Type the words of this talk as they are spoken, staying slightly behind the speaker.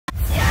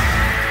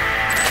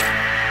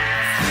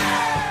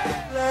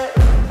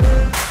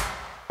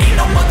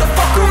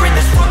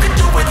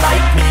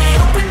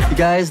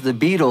Guys, the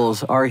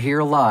Beatles are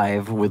here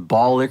live with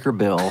Ball Liquor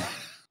Bill.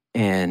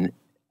 And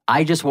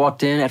I just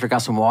walked in after I got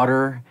some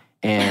water.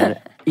 And,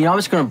 I'm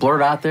just going to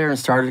blurt out there and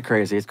start it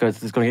crazy. It's going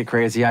to get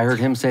crazy. I heard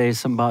him say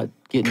something about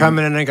getting...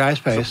 Coming in a guy's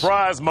face.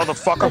 Surprise,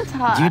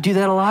 motherfucker. Do you do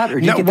that a lot?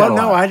 Or do you get that a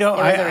lot? No, I don't.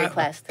 It was a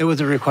request. It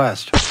was a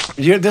request.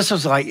 This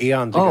was like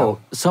eons ago.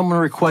 Oh, someone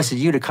requested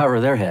you to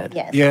cover their head.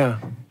 Yes. Yeah.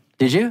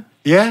 Did you?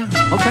 Yeah.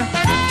 Okay.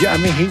 Yeah, I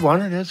mean, he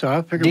wanted it, so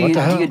I figured, what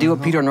the hell? Do you do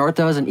what Peter North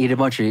does and eat a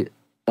bunch of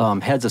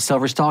heads of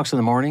silver stalks in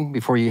the morning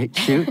before you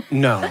shoot?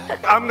 No.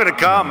 I'm going to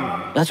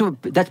come.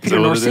 That's Peter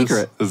North's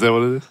secret. Is that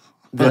what it is?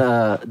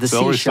 The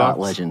Silver C-shot stalks?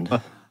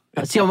 legend.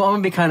 See, I'm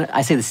going to be kind of...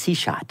 I say the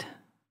C-shot.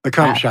 The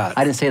cum shot.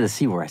 I didn't say the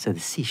C word. I said the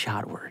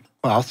C-shot word.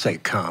 Well, I'll say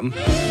cum.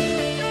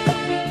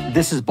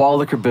 This is Ball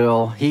Liquor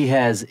Bill. He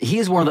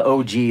is one of the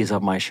OGs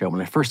of my show.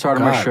 When I first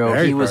started my show,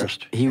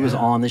 he was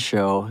on the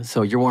show.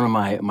 So you're one of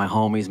my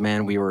homies,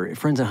 man. We were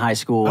friends in high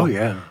school. Oh,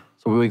 yeah.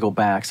 So we go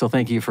back. So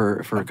thank you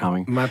for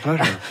coming. My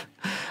pleasure.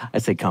 I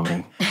say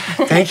coming.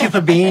 Thank you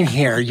for being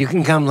here. You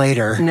can come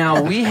later.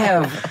 Now, we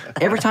have,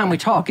 every time we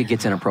talk, it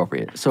gets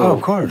inappropriate. So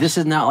of course. This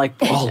is not like,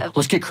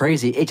 let's get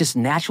crazy. It just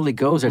naturally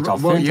goes there. It's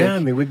authentic. Well, yeah, I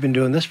mean, we've been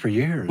doing this for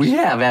years. We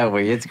have, haven't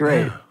we? It's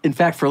great. Yeah. In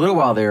fact, for a little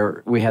while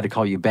there, we had to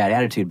call you Bad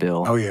Attitude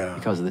Bill. Oh, yeah.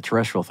 Because of the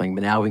terrestrial thing.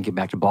 But now we can get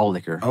back to ball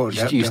liquor. Oh,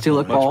 you still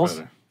lick balls?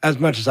 Better. As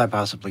much as I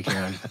possibly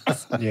can.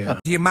 Yeah.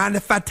 Do you mind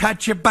if I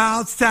touch your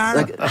balls, sir?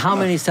 Like, how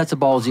many sets of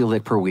balls do you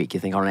lick per week, you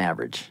think, on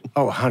average?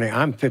 Oh, honey,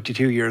 I'm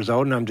 52 years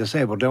old and I'm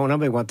disabled. Don't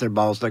nobody want their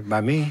balls licked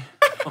by me.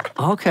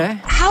 Okay.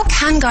 How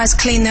can guys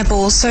clean their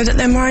balls so that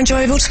they're more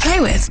enjoyable to play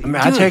with? I mean,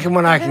 I take them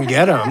when I can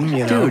get them,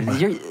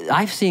 Dude,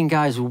 I've seen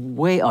guys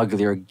way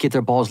uglier get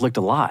their balls licked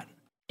a lot.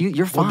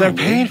 You're fine. Well, they're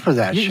paying for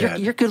that shit.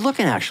 You're good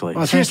looking, actually.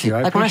 Well, seriously. thank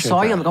you. Like when I saw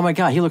appreciate you, I'm like, oh my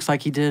God, he looks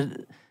like he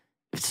did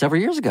several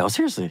years ago.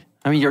 Seriously.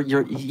 I mean,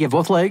 you have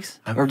both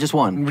legs or just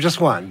one? Just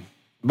one.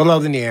 Below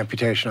the knee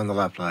amputation on the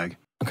left leg.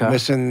 Okay.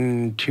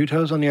 Missing 2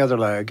 toes on the other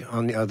leg,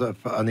 on the other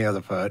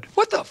foot.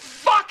 What the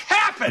fuck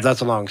happened? That's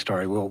a long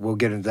story. We'll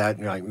get into that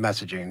in like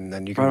messaging, and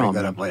then you can bring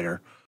that up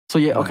later. So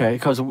yeah, okay,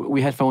 because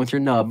we had fun with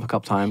your nub a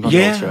couple times on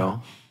the old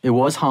show. It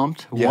was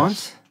humped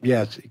once.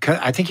 Yes,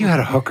 I think you had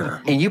a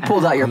hooker. And you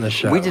pulled out your... on the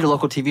show. We did a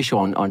local TV show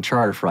on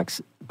Charter for like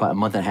about a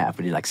month and a half.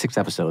 We did like 6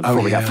 episodes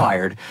before we got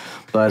fired.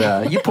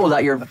 But you pulled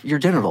out your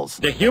genitals.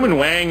 The human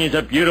wang is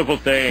a beautiful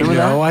thing.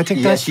 No, I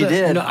think yes, you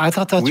did. No, I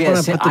thought that's when I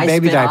put the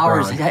baby diaper on.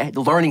 I spent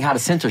hours learning how to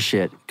censor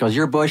shit because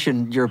you're Bush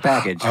and you're a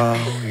package.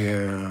 Oh,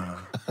 yeah.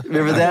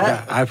 Remember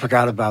that? I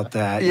forgot about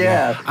that.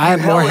 Yeah. I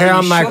have more hair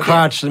on my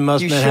crotch than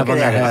most men have on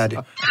their head.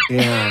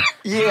 Yeah.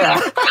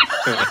 Yeah.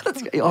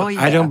 Oh,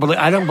 yeah. I don't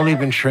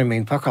believe in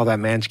trimming. Fuck all that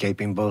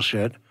manscaping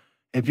bullshit.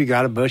 If you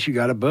got a bush, you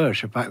got a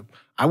bush. If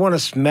I want to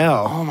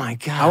smell. Oh my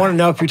God. I want to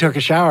know if you took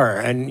a shower,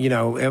 and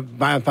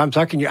if I'm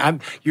sucking you,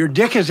 your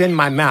dick is in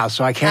my mouth,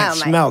 so I can't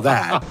smell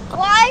that.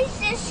 Why is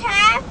this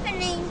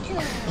happening to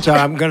me? So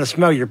I'm gonna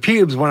smell your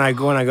pubes when I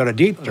go to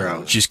deep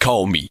throat. Just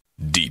call me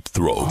Deep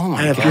Throat. Oh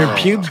my And if your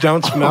pubes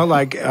don't smell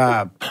like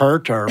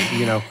pert or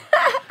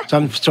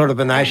some sort of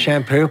a nice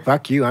shampoo,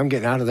 fuck you. I'm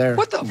getting out of there.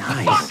 What the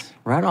fuck?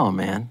 Right on,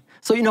 man.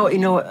 So,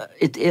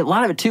 a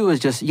lot of it, too, is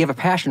just you have a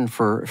passion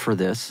for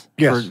this.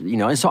 Yes.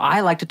 And so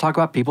I like to talk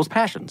about people's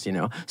passions,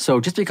 So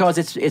just because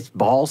it's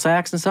ball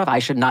sacks and stuff, I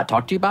should not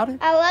talk to you about it.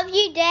 I love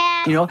you,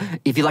 Dad.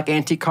 If you like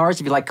antique cars,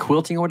 if you like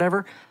quilting or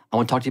whatever, I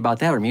want to talk to you about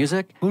that or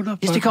music. Who the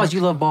Just fuck because is-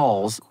 you love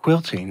balls.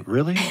 Quilting,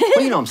 really?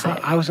 Well, you know what I'm saying.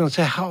 I was going to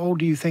say, how old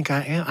do you think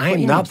I am? I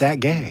am not that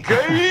gay.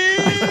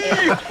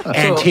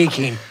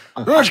 Antiquing.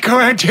 Let's go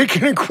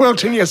antiquing and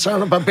quilting, you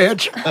son of a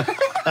bitch.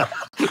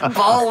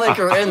 Ball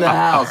liquor in the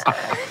house.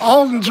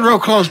 Alden's real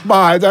close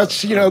by.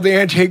 That's, the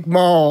antique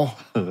mall.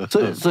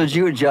 So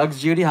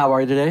Judy, how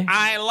are you today?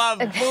 I love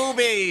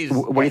boobies.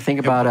 What do you think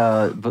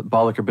about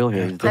Ball Liquor Bill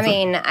here? I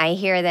mean, I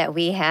hear that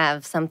we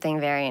have something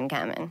very in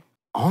common.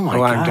 Oh my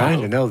God. I'm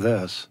dying to know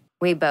this.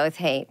 We both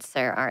hate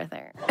Sir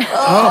Arthur.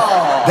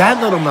 Oh, that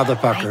little I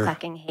motherfucker.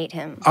 fucking hate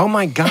him. Oh,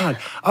 my God.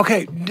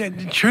 Okay,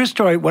 true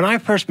story. When I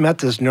first met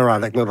this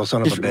neurotic little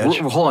son of a bitch.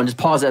 Hold on, just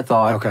pause that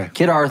thought. Okay.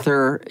 Kid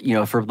Arthur,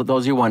 for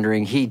those of you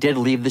wondering, he did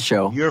leave the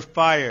show. You're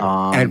fired.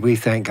 And we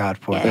thank God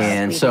for Yes. that.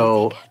 And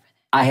so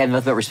I had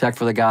nothing but respect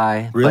for the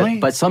guy. Really?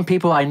 But some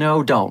people I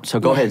know don't. So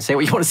go ahead and say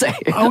what you want to say.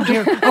 Oh,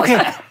 dear.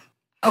 Okay.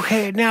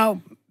 Okay,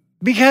 now,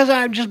 because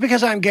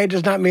I'm gay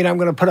does not mean I'm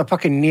going to put a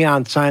fucking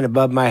neon sign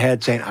above my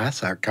head saying, I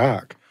suck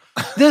cock.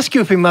 This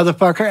goofy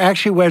motherfucker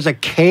actually wears a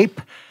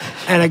cape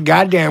and a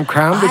goddamn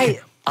crown.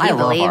 I love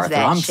believes Arthur.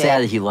 that I'm shit.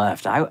 sad that he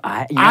left. I'm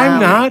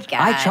not. God,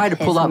 I tried to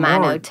pull his out more.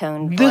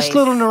 monotone This voice.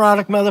 little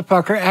neurotic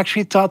motherfucker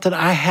actually thought that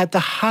I had the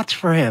hots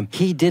for him.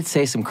 He did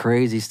say some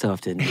crazy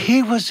stuff, didn't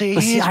he? He's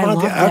see, I one of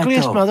the love that,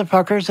 ugliest though.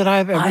 motherfuckers that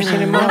I've ever seen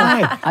in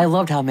my life. I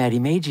loved how mad he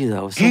made you,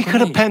 though. So He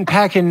could have great. been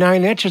packing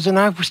 9 inches and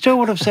I still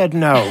would have said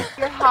no.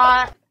 You're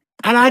hot.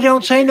 And I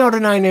don't say no to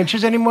 9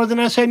 inches any more than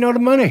I say no to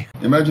money.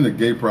 Imagine a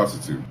gay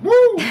prostitute.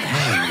 Woo!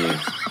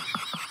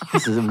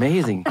 This is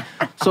amazing.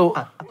 So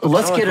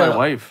let's get my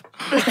wife.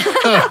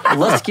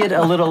 Let's get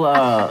a little.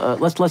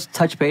 Let's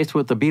touch base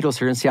with the Beatles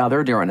here and see how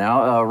they're doing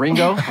now.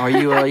 Ringo, are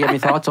you have any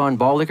thoughts on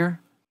ball liquor?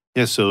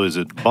 Yeah, so is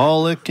it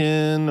ball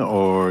licking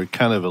or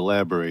kind of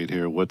elaborate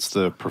here? What's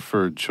the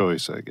preferred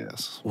choice, I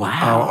guess?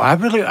 Wow. I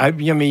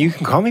mean, you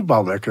can call me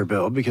Ball Liquor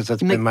Bill because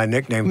that's been my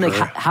nickname for...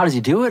 How does he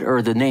do it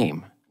or the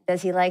name?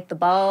 Does he like the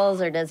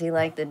balls or does he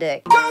like the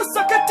dick?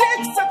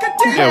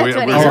 Yeah, we're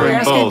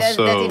doing both,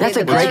 so... That's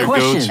a great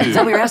question. Is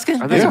that what you're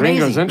asking? I think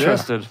Ringo's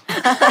interested.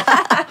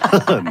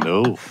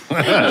 No.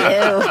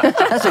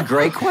 That's a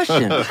great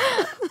question.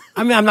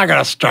 I mean, I'm not going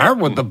to start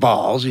with the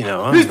balls, you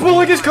know. He's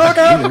pulling his cock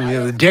out.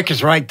 The dick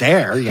is right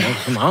there, you know.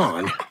 Come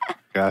on.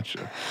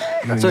 Gotcha.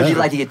 So do you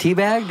like to get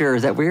teabagged, or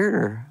is that weird?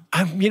 Or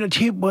I mean,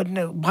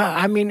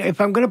 if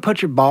I'm going to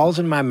put your balls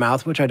in my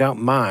mouth, which I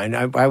don't mind,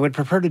 I would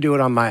prefer to do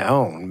it on my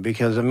own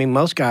because, I mean,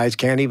 most guys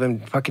can't even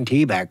fucking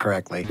teabag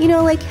correctly. You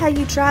know, like how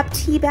you drop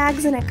tea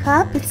bags in a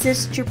cup? It's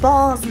just your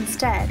balls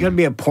instead. You got to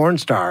be a porn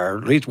star, or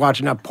at least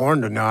watch enough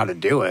porn to know how to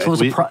do it. so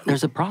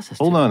there's a process.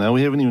 Hold on, now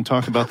we haven't even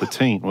talked about the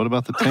taint. What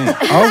about the taint?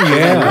 Oh,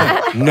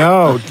 yeah.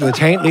 No, the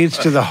taint leads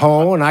to the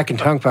hole, and I can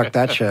tongue fuck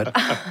that shit.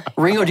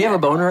 Ringo, do you have a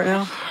boner right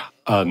now?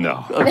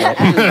 No.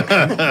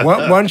 Okay.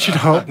 One should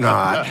hope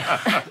not.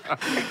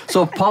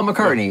 So, Paul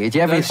McCartney, do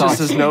you have any thoughts?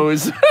 Just his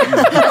nose.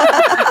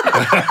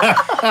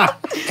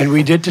 And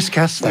we did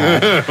discuss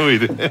that. We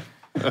did.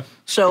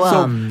 So,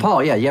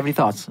 Paul, yeah, you have any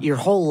thoughts? your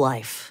whole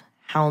life,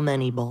 how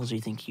many balls do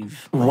you think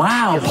you've...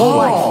 Wow, Your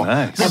whole Paul.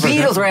 Nice. The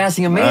Beatles are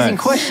asking amazing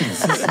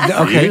questions.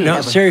 Okay,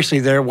 no, seriously,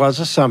 there was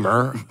a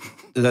summer.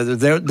 Now,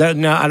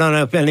 I don't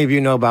know if any of you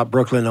know about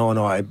Brooklyn,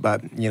 Illinois,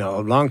 but, you know,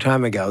 a long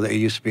time ago, there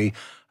used to be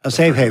a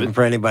safe haven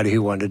for anybody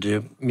who wanted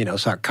to, you know,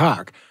 suck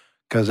cock,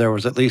 because there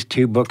was at least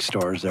 2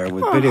 bookstores there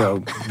with video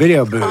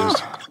booze.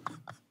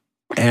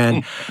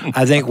 And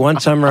I think one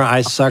summer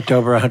I sucked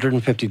over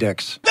 150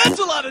 dicks. That's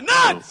a lot of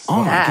nuts!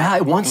 Oh, my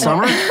God, one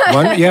summer?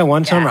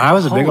 One summer. I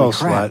was a big Holy old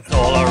crap. slut.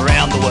 All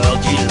around the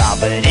world, you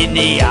love it in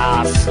the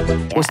ass.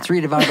 What's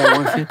 3 divided by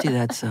 150?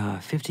 That's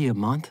 50 a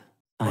month?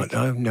 Like,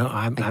 No,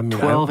 I mean,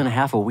 12 and a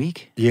half a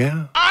week?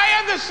 Yeah. I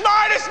am the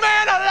smartest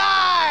man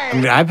alive! I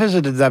mean, I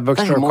visited that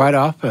bookstore quite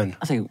often.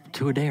 I think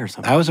 2 a day or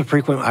something. I was a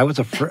frequent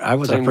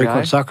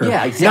sucker.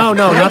 Yeah, exactly.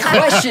 No, great not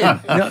question.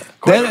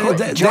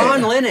 that.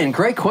 John Lennon,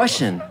 great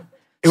question.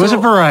 It was a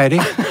variety.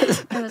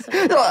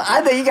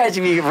 I think you guys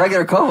should be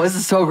regular co-hosts.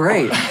 This is so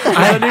great.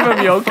 I didn't even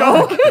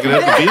Yoko. You could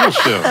have the Beatles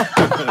show.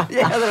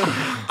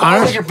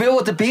 Yeah, your bill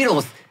with the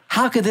Beatles.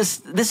 How could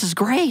this is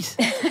great.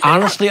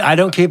 Honestly, I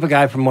don't keep a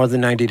guy for more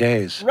than 90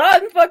 days.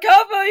 Run for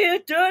cover, you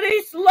dirty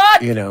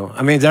slut! You know,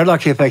 I mean, they're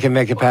lucky if they can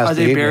make it past Are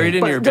the they evening. buried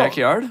in your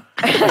backyard?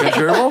 Like a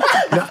gerbil?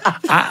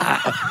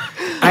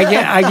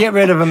 I get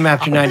rid of them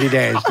after 90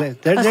 days.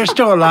 They're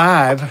still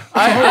alive.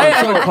 I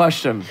have a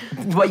question.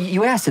 But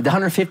you asked it, the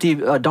 150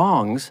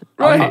 dongs,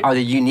 Right. are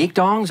they unique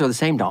dongs or the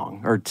same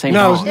dong? Or same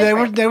No, dong? they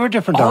were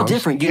different All dongs.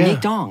 different,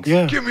 unique dongs.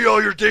 Yeah. Give me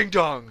all your ding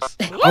dongs.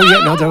 Oh,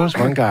 yeah, no, there was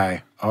one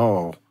guy.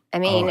 Oh. I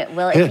mean,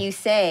 if you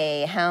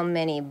say, how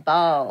many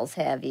balls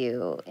have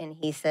you? And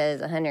he says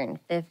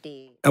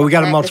 150. Oh, we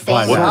gotta not the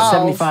multiply same that. balls,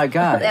 75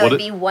 guys. That What would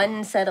it- be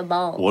one set of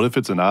balls. What if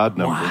it's an odd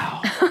number?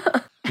 Wow.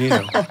 You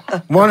know,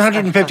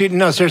 150,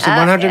 no, seriously,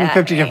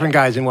 150 different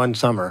guys in one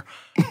summer.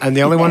 And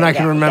the only one I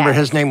can remember,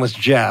 his name was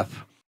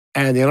Jeff.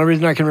 And the only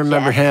reason I can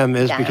remember him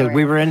is because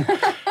we were in...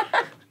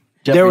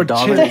 There were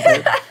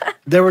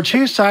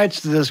 2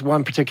 sides to this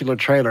one particular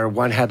trailer.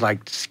 One had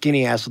like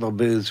skinny ass little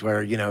booths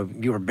where, you know,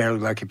 you were barely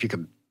like if you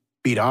could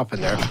beat off in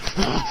there.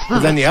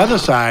 But then the other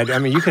side, I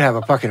mean, you could have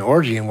a fucking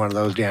orgy in one of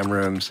those damn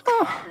rooms.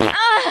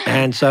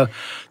 And so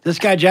this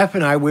guy Jeff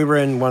and I, we were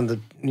in one of the,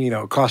 you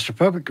know,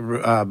 claustrophobic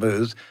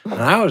booths, and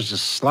I was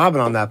just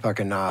slobbing on that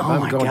fucking knob. Oh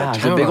I'm my going God, to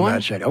is it a town big on one?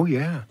 that shit. Oh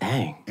yeah,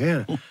 Dang.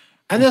 yeah.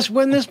 And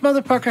when this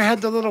motherfucker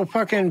had the little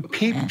fucking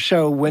peep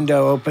show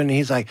window open,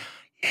 he's like,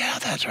 "Yeah,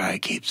 that's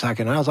right, keep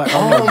sucking." I was like,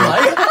 "Oh,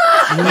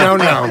 no,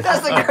 no."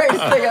 That's the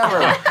greatest thing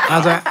ever. I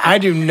was like, "I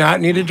do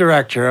not need a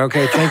director.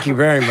 Okay, thank you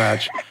very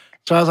much."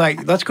 So I was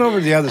like, "Let's go over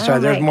to the other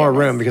side. There's more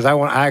room because I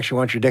actually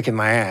want your dick in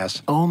my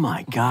ass." Oh,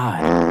 my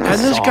God.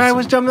 And this guy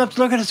was dumb enough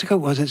to look at us and go,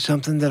 "Was it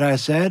something that I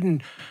said?"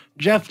 And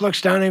Jeff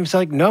looks down at him and he's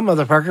like, "No,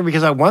 motherfucker,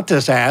 because I want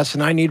this ass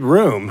and I need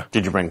room."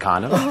 Did you bring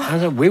condoms? I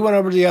said, we went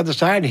over to the other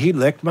side and he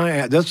licked my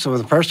ass. This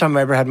was the first time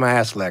I ever had my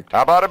ass licked.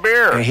 How about a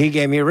beer? And he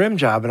gave me a rim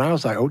job. And I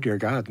was like, oh, dear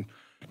God.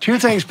 2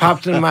 things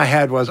popped into my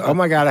head was, oh,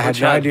 my God, I had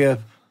no idea.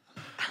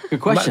 Good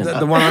question.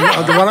 The one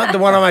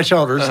on my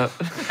shoulders.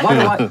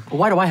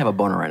 Why do I have a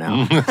boner right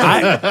now? Because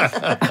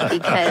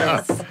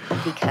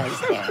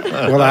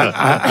Well,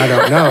 I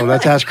don't know.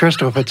 Let's ask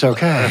Crystal if it's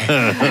okay.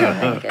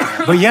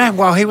 But yeah,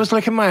 while he was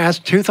licking my ass,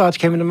 two thoughts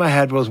came into my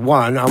head. Was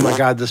one, oh my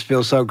God, this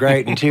feels so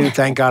great. And two,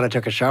 thank God I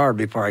took a shower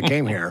before I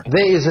came here.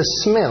 There is a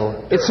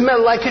smell. It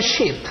smells like a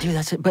shit. Dude,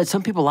 that's it. But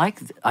some people like,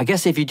 I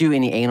guess if you do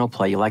any anal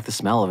play, you like the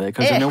smell of it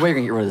because there's no way you're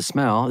going to get rid of the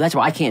smell. That's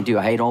why I can't do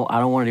it. I don't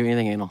want to do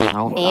anything anal. I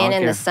don't And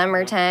in care. the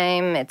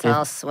summertime, it's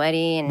all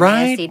sweaty and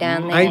Right? nasty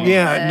down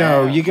there.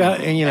 No, you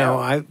got,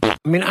 I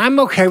mean, I'm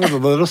okay with a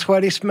little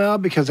sweaty smell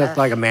because that's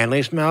like a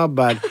manly smell.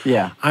 But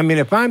yeah, I mean,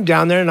 if I'm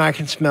down there and I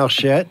can smell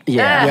shit,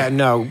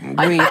 no.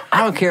 I mean,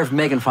 I don't care if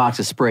Megan Fox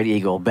is spread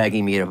eagle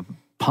begging me to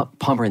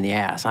pump her in the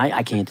ass.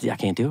 I can't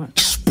do it.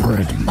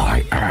 Spread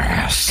my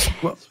ass.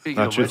 Well,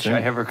 speaking of which,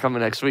 I have her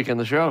coming next week on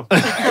the show.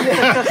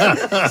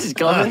 She's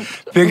coming.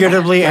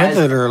 Figuratively and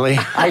literally.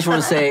 I just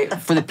want to say,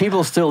 for the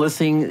people still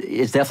listening,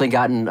 it's definitely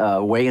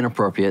gotten way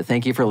inappropriate.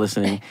 Thank you for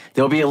listening.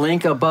 There'll be a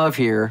link above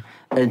here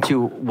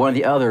into one of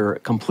the other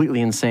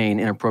completely insane,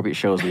 inappropriate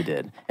shows we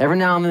did. Every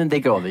now and then they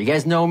go there. You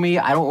guys know me.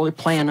 I don't really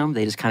plan them.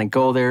 They just kind of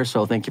go there.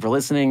 So thank you for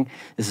listening.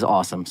 This is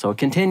awesome. So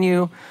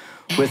continue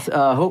with,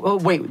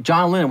 wait,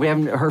 John Lynn, we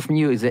haven't heard from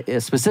you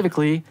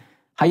specifically.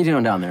 How you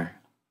doing down there?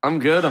 I'm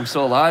good. I'm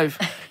still alive.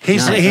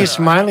 He's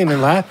smiling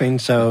and laughing,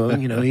 so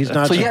he's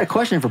not. So you had a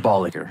question for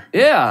Ball Liquor?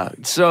 Yeah.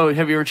 So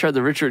have you ever tried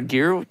the Richard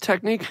Gere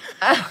technique?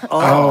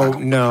 Oh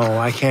no,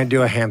 I can't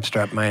do a hamster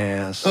up my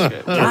ass.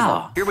 Okay.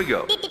 Wow. Here we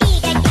go.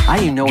 I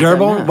didn't know.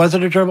 Gerbil? Was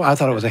it a gerbil? I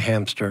thought it was a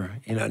hamster.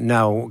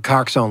 No,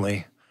 cocks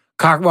only.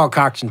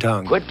 Cocks and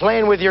tongue. Quit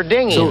playing with your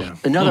dinghy. So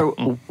another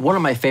one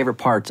of my favorite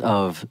parts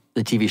of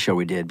the TV show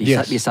we did,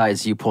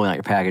 besides you pulling out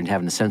your package and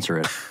having to censor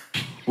it,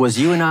 was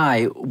you and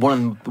I one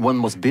of the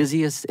most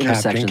busiest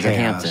intersections at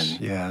Hampton.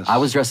 Yes. I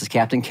was dressed as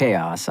Captain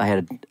Chaos. I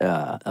had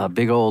a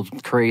big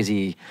old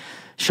crazy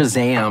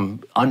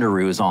Shazam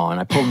underoos on.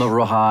 I pulled him over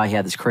real high. He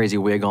had this crazy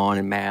wig on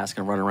and mask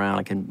and running around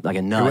like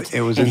a nut.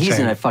 It was and insane. He's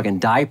in a fucking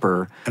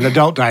diaper. An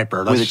adult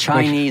diaper. With a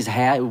Chinese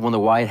hat, one of the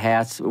white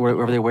hats,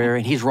 whatever they wear,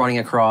 and he's running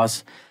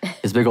across,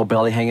 his big old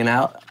belly hanging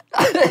out.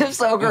 It's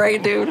so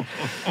great, dude.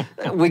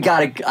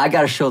 I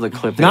gotta show the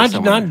clip. Not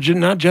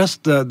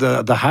just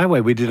the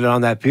highway. We did it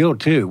on that field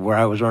too, where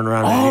I was running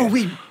around.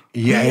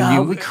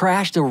 Oh, we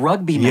crashed a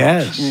rugby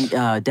match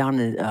down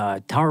in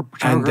Tower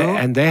Grove.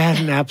 And they had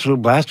an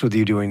absolute blast with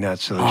you doing that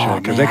silly show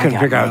because they couldn't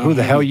figure out who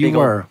the hell you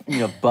were.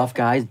 Buff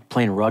guys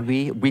playing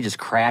rugby. We just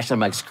crashed. I'm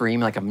like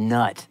screaming like a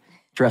nut,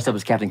 dressed up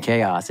as Captain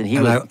Chaos, and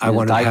I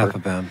wanted half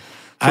of them.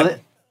 So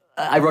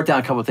I wrote down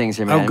a couple of things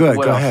here, man. Oh, good.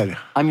 What Go else? ahead.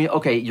 I mean,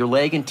 okay, your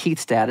leg and teeth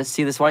status.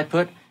 See this? What I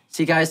put?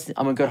 See, guys,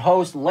 I'm a good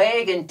host.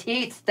 Leg and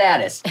teeth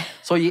status.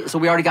 So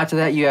we already got to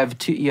that. You have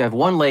two. You have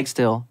one leg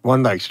still.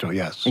 One leg still,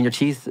 yes. And your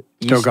teeth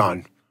still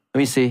gone. Let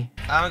me see.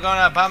 I'm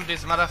gonna bump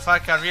this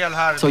motherfucker real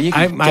hard. So you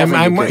can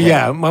Oh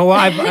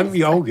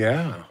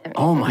yeah.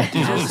 Oh my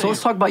God. So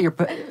let's talk about your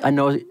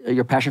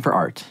passion for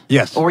art.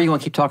 Yes. Or you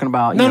want to keep talking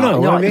about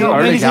Are you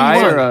a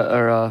guy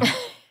or a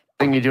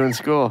thing you do in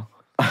school?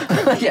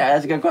 Yeah,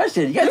 that's a good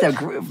question. You guys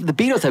the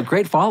Beatles have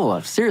great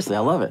follow-ups. Seriously,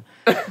 I love it.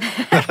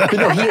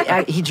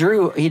 But he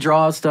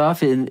draws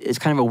stuff, and it's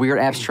kind of a weird,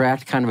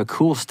 abstract, kind of a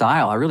cool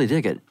style. I really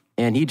dig it.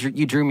 And you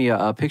drew me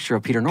a picture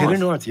of Peter North. Peter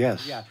North,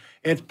 yes. Yeah.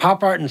 It's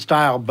pop art and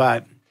style,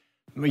 but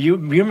you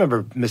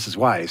remember Mrs.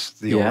 Weiss,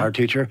 the old art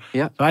teacher?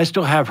 Yeah. So I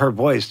still have her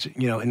voice,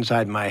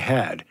 inside my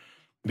head.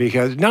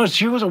 Because,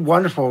 she was a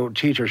wonderful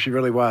teacher. She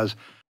really was.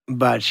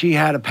 But she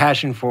had a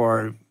passion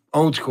for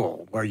old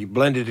school, where you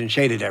blended and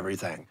shaded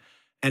everything.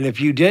 And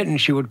if you didn't,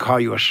 she would call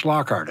you a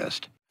schlock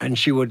artist. And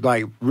she would,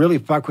 really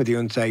fuck with you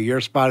and say,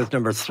 your spot is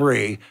number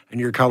 3, and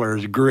your color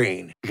is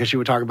green. Because she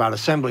would talk about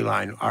assembly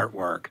line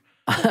artwork.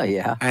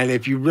 Yeah. And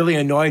if you really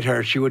annoyed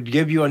her, she would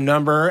give you a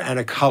number and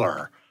a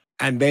color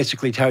and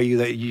basically tell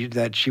you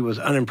that she was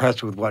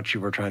unimpressed with what you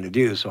were trying to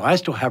do. So I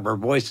still have her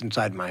voice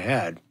inside my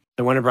head.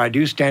 So whenever I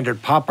do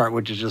standard pop art,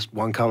 which is just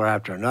one color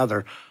after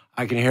another,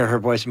 I can hear her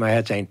voice in my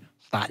head saying,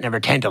 "Slot number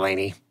 10,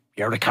 Delaney.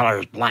 Your other color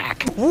is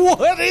black."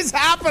 What is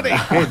happening?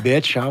 Hey,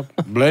 bitch, I'll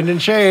blend in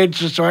shades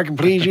just so I can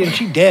please you. And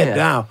she's dead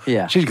now.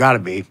 Yeah. She's got to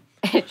be.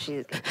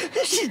 She's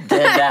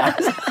dead now.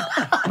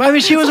 But I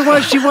mean, she really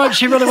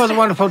was a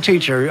wonderful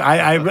teacher.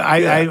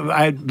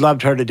 I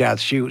loved her to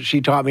death.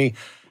 She taught me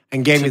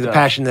and gave me the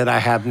passion that I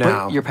have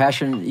now. But your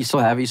passion, you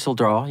still have it? You still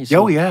draw? You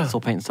Oh, yeah. Still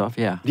paint stuff?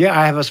 Yeah. Yeah,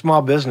 I have a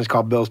small business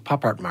called Bill's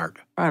Pop Art Mart.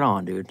 Right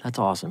on, dude. That's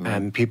awesome, man.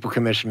 And people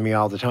commission me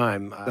all the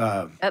time.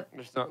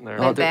 There's something there.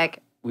 went back.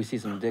 We see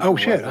some dicks. Oh,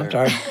 shit. I'm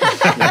sorry. No,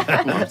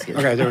 I'm just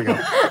kidding. Okay, there we go.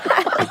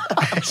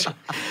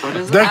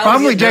 There's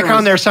probably dick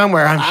on there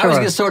somewhere, I'm sure. I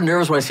always get so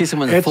nervous when I see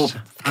someone with a full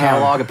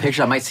catalog of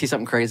pictures. I might see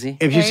something crazy.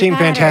 If you've seen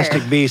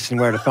Fantastic Beasts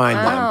and Where to Find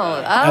Them.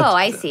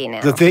 I see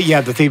now. The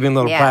thieving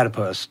little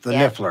platypus, the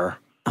niffler.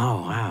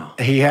 Oh, wow.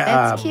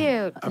 That's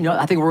cute.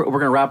 I think we're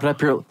going to wrap it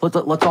up here.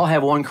 Let's all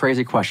have one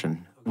crazy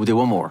question. We'll do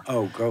one more.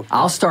 Oh, go for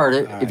I'll start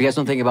it. If you guys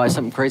don't think about it,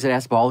 something crazy to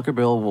ask Ball or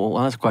Bill, we'll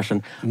ask a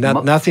question.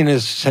 Nothing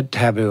is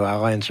taboo.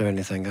 I'll answer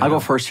anything. I'll go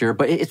first here,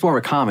 but it's more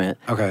of a comment.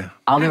 Okay.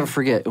 I'll never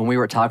forget when we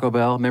were at Taco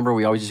Bell. Remember,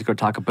 we always used to go to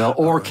Taco Bell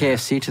or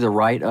KFC to the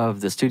right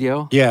of the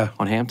studio? Yeah.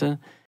 On Hampton.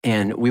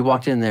 And we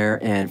walked in there,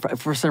 and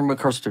for some reason, of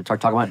course, we're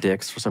talking about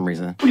dicks for some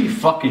reason. What are you,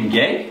 fucking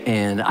gay?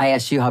 And I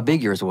asked you how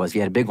big yours was.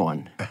 You had a big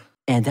one.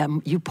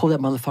 And you pulled that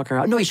motherfucker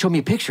out. No, you showed me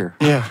a picture.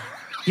 Yeah.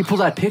 You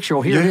pulled out a picture.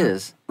 Well, here it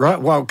is. Right.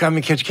 Well, I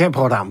mean, kids, you can't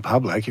pull it out in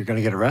public. You're going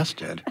to get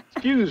arrested.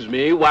 Excuse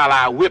me while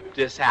I whip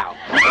this out.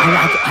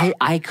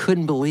 I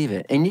couldn't believe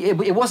it. And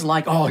it wasn't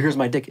like, oh, here's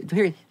my dick.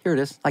 Here it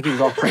is. Like it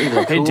was all crazy.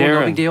 Like, Hey, cool, Darryn,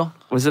 no big deal.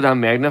 Was it on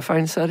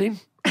magnifying setting?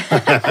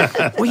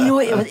 Well, you know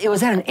what? It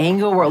was at an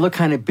angle where it looked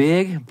kind of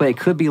big, but it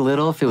could be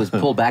little if it was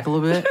pulled back a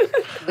little bit.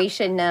 We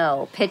should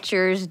know.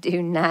 Pictures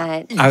do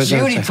not.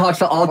 Judy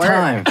talks all the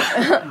time.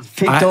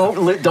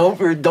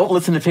 Don't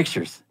listen to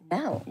pictures.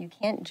 No, you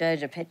can't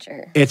judge a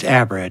picture. It's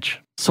average.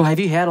 So have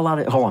you had a lot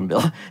of? Hold on,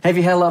 Bill. Have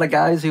you had a lot of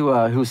guys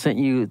who sent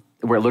you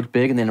where it looked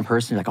big, and then in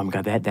person you're like, oh my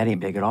god, that ain't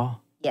big at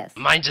all? Yes.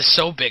 Mine's is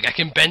so big, I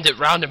can bend it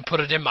round and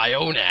put it in my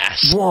own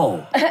ass.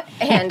 Whoa.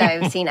 And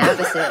I've seen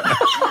opposite,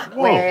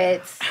 where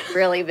it's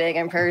really big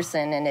in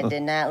person, and it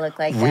did not look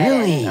like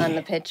Really? that on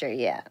the picture.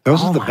 Yeah.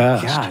 Those are the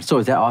best. God. So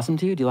is that awesome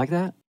to you? Do you like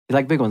that? You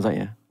like big ones, don't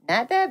you?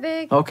 Not that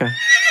big. Okay.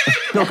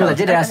 No, because I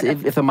did ask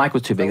if the mic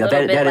was too big. It's a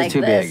That little bit is like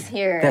too big. this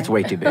here. That's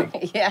way too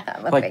big. Yeah,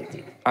 that's Like, way too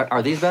big.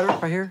 Are these better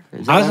right here?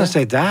 Is that I was going better? to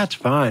say, that's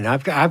fine.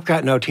 I've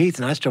got no teeth,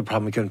 and I still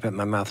probably couldn't fit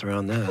my mouth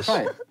around this.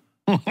 Right.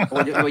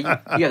 Well, you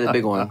got the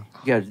big one.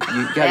 You got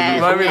Yeah. use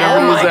Remind me to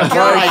Oh use my that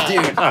God,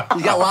 dude!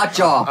 You got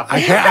lockjaw.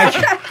 I can't.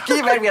 Can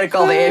you imagine me to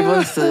call the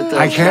ambulance?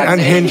 I can't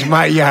unhinge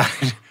my. Yeah.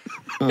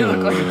 You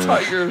look like a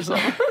tiger or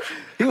something.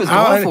 He was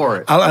going for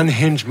it. I'll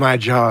unhinge my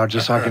jaw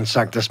just so I can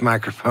suck this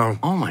microphone.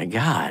 Oh my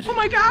God! Oh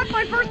my God,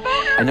 my first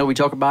boner! I know we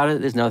talk about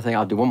it. There's another thing.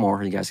 I'll do one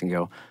more. You guys can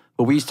go.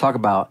 But we used to talk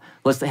about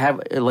let's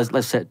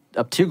set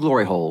up 2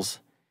 glory holes,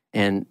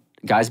 and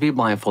guys be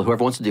blindfolded.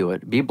 Whoever wants to do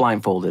it, be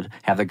blindfolded.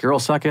 Have the girl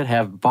suck it.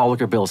 Have Ball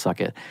Licker Bill suck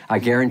it. I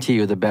guarantee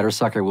you, the better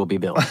sucker will be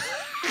Bill.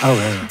 Oh,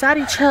 yeah.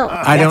 Daddy, chill.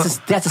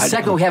 That's a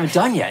segment we haven't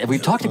done yet.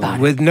 We've talked about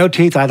it. With no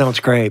teeth, I don't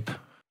scrape.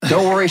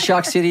 Don't worry,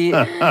 Shock City.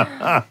 I'm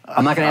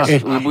not going to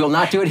ask. We will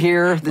not do it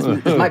here. This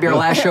might be our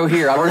last show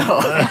here. I don't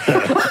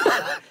know.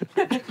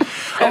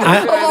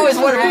 I've always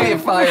wanted to be a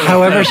fire.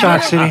 However,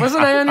 Shock City.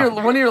 Wasn't I on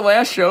one of your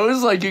last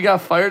shows? Like you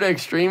got fired at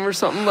Extreme or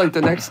something? Like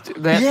the next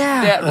Well,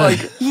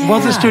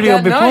 the studio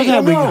that before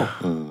night,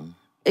 that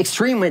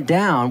Extreme went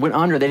down, went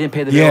under. They didn't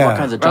pay the bill. All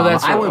kinds of drama.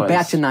 that's I what it went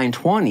back was. to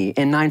 920,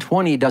 and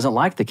 920 doesn't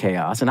like the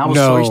chaos, and I was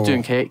so used to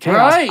doing chaos.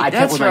 Right, I kept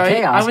that's with my right.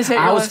 chaos.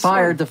 I was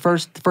fired the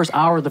first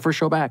hour of the first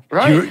show back.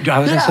 Right. I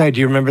was gonna say,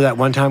 do you remember that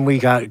one time we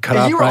got cut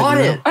off? You were right on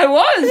in the it. I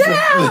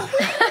was.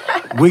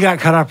 middle? We got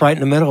cut off right in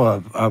the middle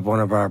of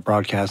one of our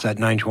broadcasts at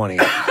 9:20.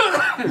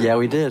 Yeah,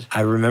 we did.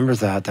 I remember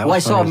that. That Well, I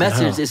was saw a funny as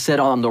message hell. that said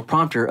on the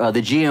prompter,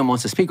 the GM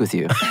wants to speak with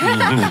you. So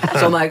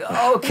I'm like,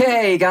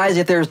 okay, guys,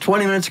 if there's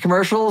 20 minutes of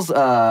commercials,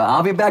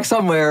 I'll be back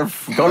somewhere.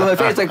 Go to my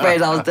Facebook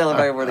page. I'll tell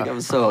everybody where to go. It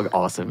was so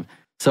awesome.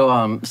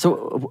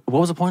 So what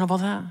was the point of all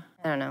that?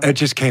 I don't know. It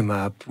just came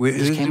up. It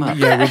just came up.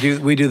 Yeah,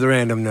 we do the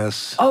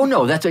randomness. Oh,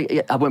 no,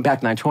 I went back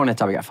to 920. That's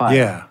how we got fired.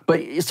 Yeah.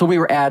 But so we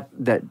were at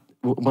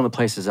one of the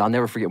places. I'll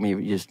never forget when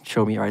you just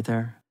showed me right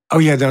there. Oh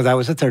yeah, no, that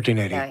was at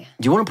 1380. Yeah.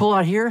 Do you want to pull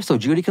out here so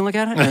Judy can look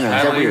at it? No, is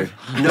that weird?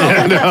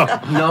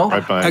 No. Right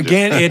behind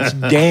Again, it's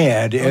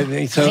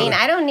dead. So, I mean,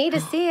 I don't need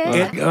to see it.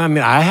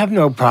 I have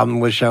no problem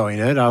with showing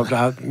it.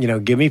 I'll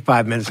give me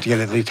 5 minutes to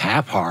get at least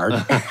half hard.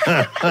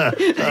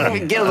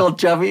 Get a little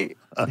chubby.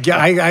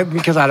 Yeah,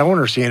 because I don't want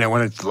her seeing it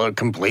when it's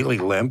completely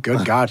limp.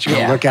 Good God,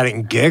 she'll look at it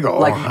and giggle.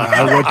 Like-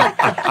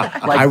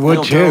 I would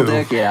little too. turtle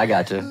dick. Yeah, I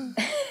got you.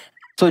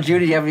 So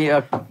Judy, do you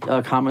have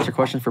any comments or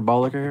questions for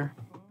Ball Licker here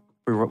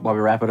while we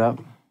wrap it up?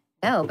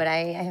 No, but I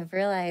have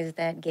realized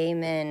that gay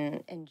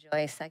men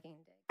enjoy sucking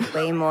dick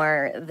way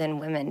more than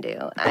women do.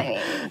 I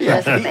mean,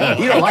 that's the thing.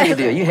 You don't like it,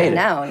 do you? You hate it.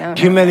 No.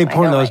 Too many I don't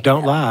pornos like it.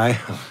 don't lie.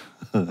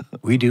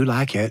 We do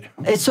like it.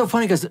 It's so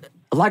funny because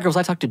a lot of girls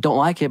I talk to don't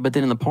like it, but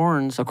then in the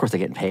porns, of course, they're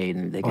getting paid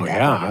and they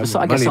get So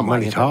I guess some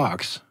money like it.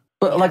 talks.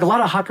 But like a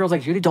lot of hot girls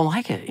like Judy don't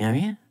like it. You know what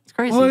I mean? It's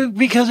crazy. Well,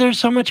 because there's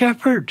so much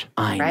effort.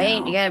 I know.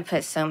 Right? You gotta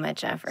put so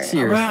much effort.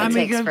 Seriously. Well, I It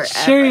mean, takes forever.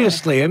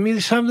 seriously. I mean,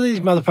 some of these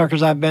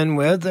motherfuckers I've been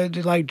with, they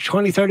do like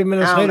 20, 30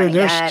 minutes Oh later, my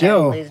they're God,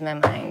 still. I lose my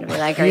mind. Be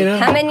like, are You you know?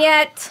 coming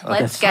yet?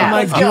 Let's go. I'm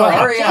like, Let's do go. I-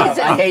 Hurry up.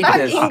 I hate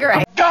this. Fucking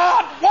great.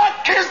 God,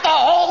 what is the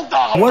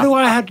holdup? What do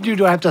I have to do?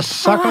 Do I have to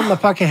suck on the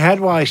fucking head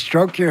while I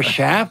stroke your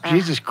shaft?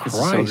 Jesus It's Christ.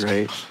 so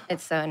great.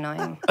 It's so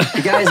annoying.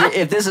 You guys,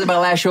 if this is my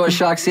last show at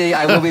Shock City,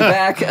 I will be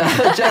back.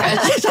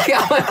 Check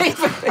out my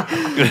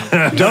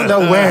Facebook. Don't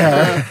know where.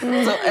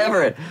 So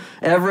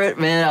Everett,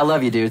 man, I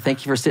love you, dude.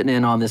 Thank you for sitting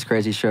in on this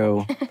crazy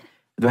show.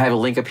 Do I have a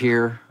link up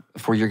here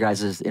for your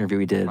guys' interview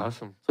we did?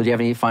 Awesome. So do you have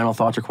any final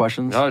thoughts or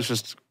questions? No, it's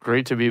just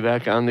great to be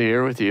back on the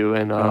air with you.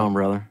 And Right on,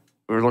 brother.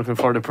 we're looking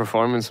forward to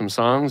performing some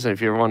songs.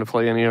 If you ever want to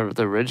play any of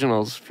the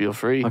originals, feel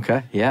free.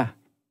 Okay, yeah.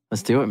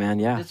 Let's do it, man,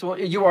 yeah.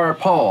 You are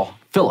Paul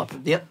Phillip.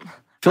 Yep.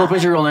 Philip,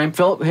 what's your real name?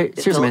 Philip, hey,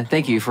 seriously, man,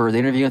 thank you for the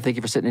interview and thank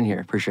you for sitting in here.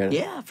 Appreciate it.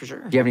 Yeah, for sure.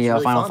 Do you have any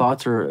really final fun.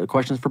 thoughts or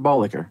questions for Ball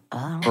Liquor?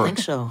 I don't think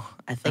so.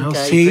 I think.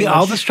 See,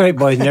 all the straight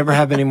boys never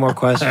have any more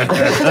questions.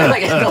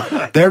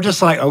 They're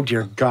just like, oh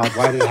dear God,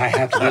 why did I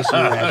have to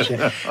listen to that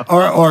shit?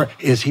 Or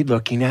is he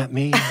looking at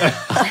me?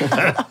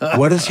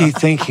 What is he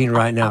thinking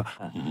right now?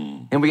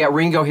 And we got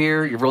Ringo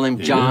here. Your real name,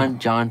 John.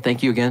 John,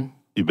 thank you again.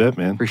 You bet,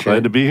 man. Appreciate Glad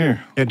it. to be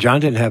here. Yeah, John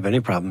didn't have any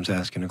problems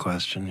asking a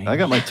question. I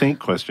got my taint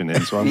question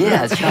in, so I'm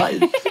Yeah, good.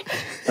 John.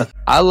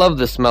 I love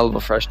the smell of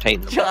a fresh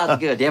taint. John's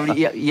good. Do you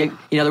have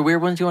any other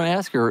weird ones you want to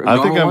ask? Or I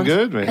think normal I'm ones?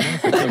 good, man. I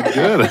think I'm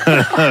good.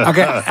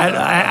 Okay,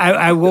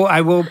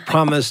 I will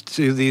promise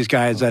to these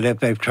guys that if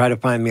they try to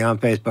find me on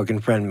Facebook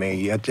and friend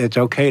me, it's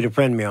okay to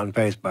friend me on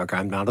Facebook.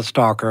 I'm not a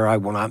stalker. I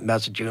will not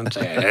message you and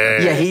say,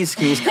 hey. Yeah, he's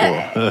cool.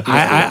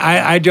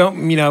 I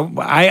don't,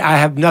 I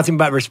have nothing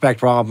but respect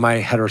for all of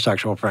my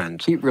heterosexual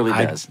friends. He really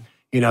does.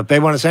 If they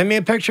want to send me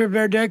a picture of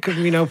their dick,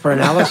 for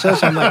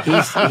analysis, I'm like,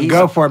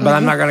 go for it, but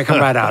I'm not going to come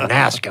right out and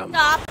ask them.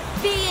 Stop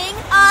being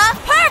a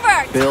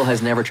pervert. Bill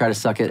has never tried to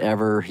suck it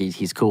ever.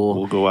 He's cool.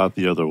 We'll go out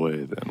the other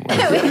way then.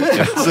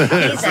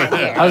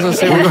 I was going to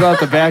say we'll go out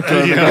the back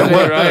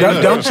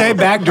door. Don't say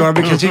back door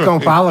because he's going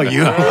to follow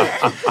you.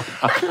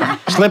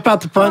 Slip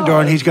out the front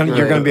door and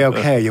you're going to be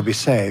okay. You'll be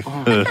safe.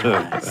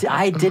 See,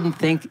 I didn't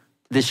think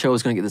this show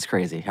was going to get this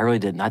crazy. I really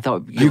didn't. I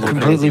thought You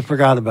completely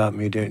forgot about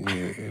me, didn't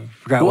you? You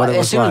forgot what it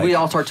was as soon like. as we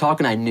all started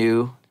talking, I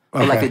knew.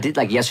 Okay. Like they did,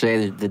 like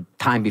yesterday, the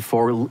time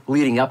before,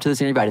 leading up to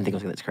this interview, I didn't think it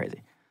was going to get this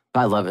crazy.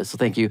 But I love it. So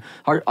thank you.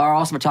 Our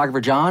awesome photographer,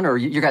 John, or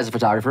you guys are a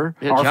photographer.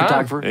 Yeah, our John.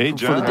 photographer Hey, for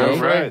John. the day.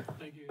 That's right.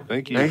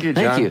 Thank you. Thank you,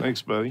 John. Thank you.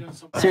 Thanks, buddy.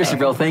 Seriously,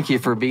 Bill, thank you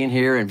for being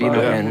here and being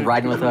and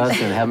riding with us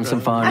and having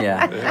some fun.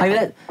 Yeah, I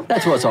mean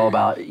that's what it's all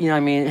about.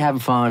 Having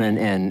fun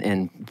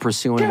and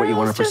pursuing what you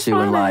want to pursue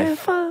in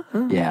life.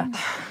 Yeah.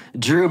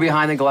 Drew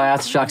behind the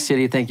glass, Shock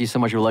City. Thank you so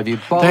much. We love you.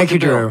 Thank you,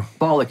 Drew.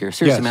 Ball Liquor.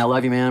 Seriously, Yes. man, I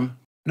love you, man.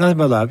 Nothing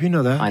but love. You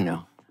know that. I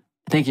know.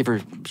 Thank you for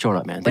showing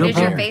up, man. What is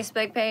Thank your you.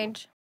 Facebook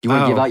page? You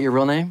want to Oh. give out your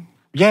real name?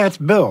 Yeah, it's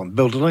Bill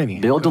Delaney.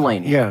 Bill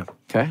Delaney. Yeah.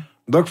 Okay.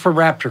 Look for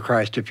Raptor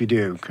Christ if you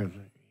do, because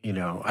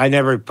I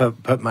never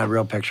put my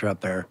real picture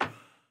up there.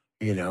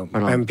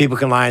 And people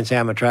can lie and say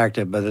I'm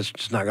attractive, but it's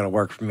just not going to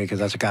work for me because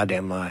that's a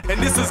goddamn lie. And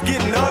this is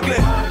getting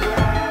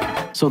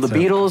ugly. So the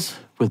Beatles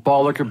with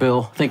Ball Liquor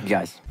Bill. Thank you,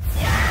 guys.